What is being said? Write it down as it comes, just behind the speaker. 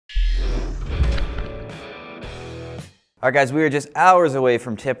All right, guys, we are just hours away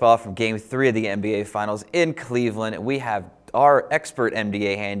from tip-off from Game 3 of the NBA Finals in Cleveland. We have our expert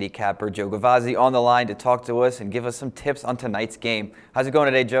NBA handicapper, Joe Gavazzi, on the line to talk to us and give us some tips on tonight's game. How's it going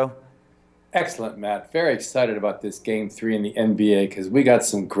today, Joe? Excellent, Matt. Very excited about this Game 3 in the NBA because we got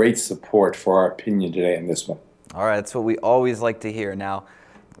some great support for our opinion today in this one. All right, that's what we always like to hear. Now,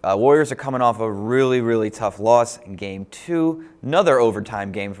 Warriors are coming off a really tough loss in Game 2. Another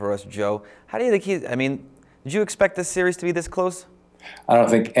overtime game for us, Joe. How do you think did you expect this series to be this close? I don't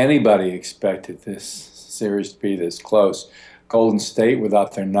think anybody expected this series to be this close. Golden State,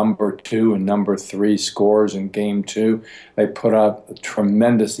 without their number 2 and number 3 scores in Game 2, they put up a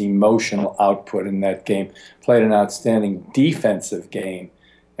tremendous emotional output in that game, played an outstanding defensive game,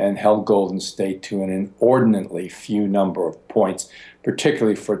 and held Golden State to an inordinately few number of points,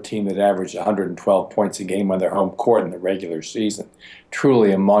 particularly for a team that averaged 112 points a game on their home court in the regular season.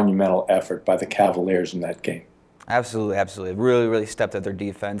 Truly a monumental effort by the Cavaliers in that game. Absolutely. Really stepped up their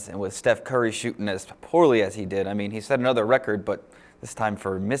defense, and with Steph Curry shooting as poorly as he did, I mean, he set another record, but this time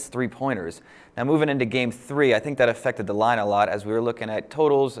for missed three-pointers. Now, moving into Game 3, I think that affected the line a lot as we were looking at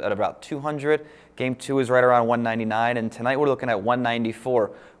totals at about 200. Game 2 is right around 199, and tonight we're looking at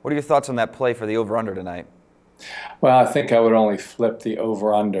 194. What are your thoughts on that play for the over-under tonight? Well, I think I would only flip the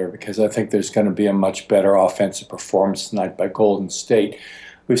over-under because I think there's going to be a much better offensive performance tonight by Golden State.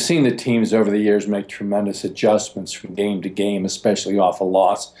 We've seen the teams over the years make tremendous adjustments from game to game, especially off a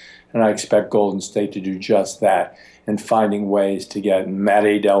loss, and I expect Golden State to do just that and finding ways to get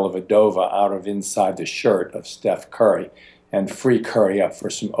Matej Dellavedova out of inside the shirt of Steph Curry and free Curry up for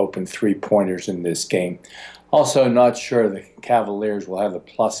some open three-pointers in this game. Also, not sure the Cavaliers will have the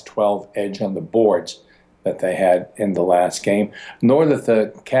plus 12 edge on the boards that they had in the last game, nor that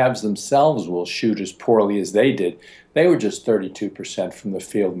the Cavs themselves will shoot as poorly as they did. They were just 32% from the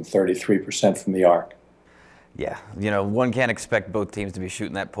field and 33% from the arc. Yeah, one can't expect both teams to be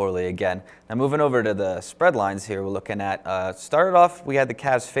shooting that poorly again. Now, moving over to the spread lines here, we're looking at, started off, we had the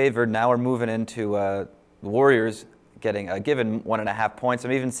Cavs favored. Now we're moving into the Warriors getting given 1.5 points.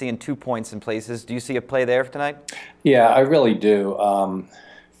 I'm even seeing 2 points in places. Do you see a play there for tonight? Yeah, I really do.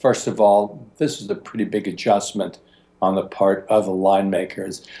 First of all, this is a pretty big adjustment on the part of the line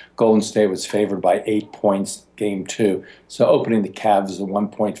makers. Golden State was favored by 8 points Game 2. So opening the Cavs as a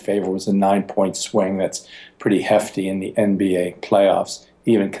 1-point favor was a 9-point swing. That's pretty hefty in the NBA playoffs,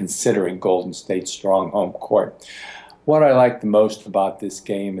 even considering Golden State's strong home court. What I like the most about this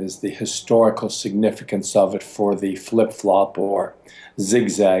game is the historical significance of it for the flip-flop or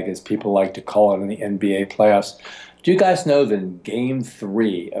zigzag, as people like to call it in the NBA playoffs. Do you guys know that in Game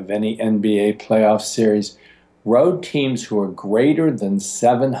 3 of any NBA playoff series, road teams who are greater than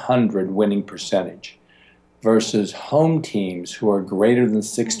 700 winning percentage versus home teams who are greater than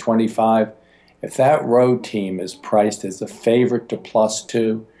 625, if that road team is priced as a favorite to plus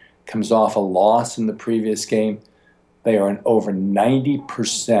 2, comes off a loss in the previous game, they are an over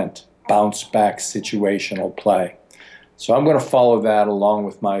 90% bounce-back situational play. So I'm going to follow that along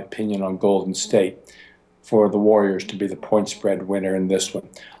with my opinion on Golden State for the Warriors to be the point spread winner in this one.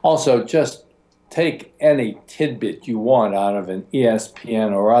 Also, just take any tidbit you want out of an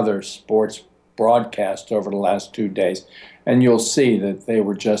ESPN or other sports broadcast over the last 2 days, and you'll see that they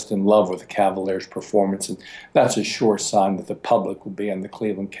were just in love with the Cavaliers' performance, and that's a sure sign that the public will be on the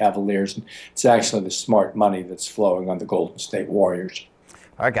Cleveland Cavaliers, and it's actually the smart money that's flowing on the Golden State Warriors.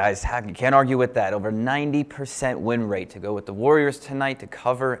 All right, guys, you can't argue with that. Over 90% win rate to go with the Warriors tonight to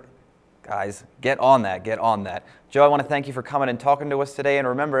cover. Guys, get on that. Joe, I want to thank you for coming and talking to us today. And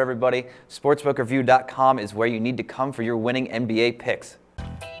remember, everybody, sportsbookreview.com is where you need to come for your winning NBA picks.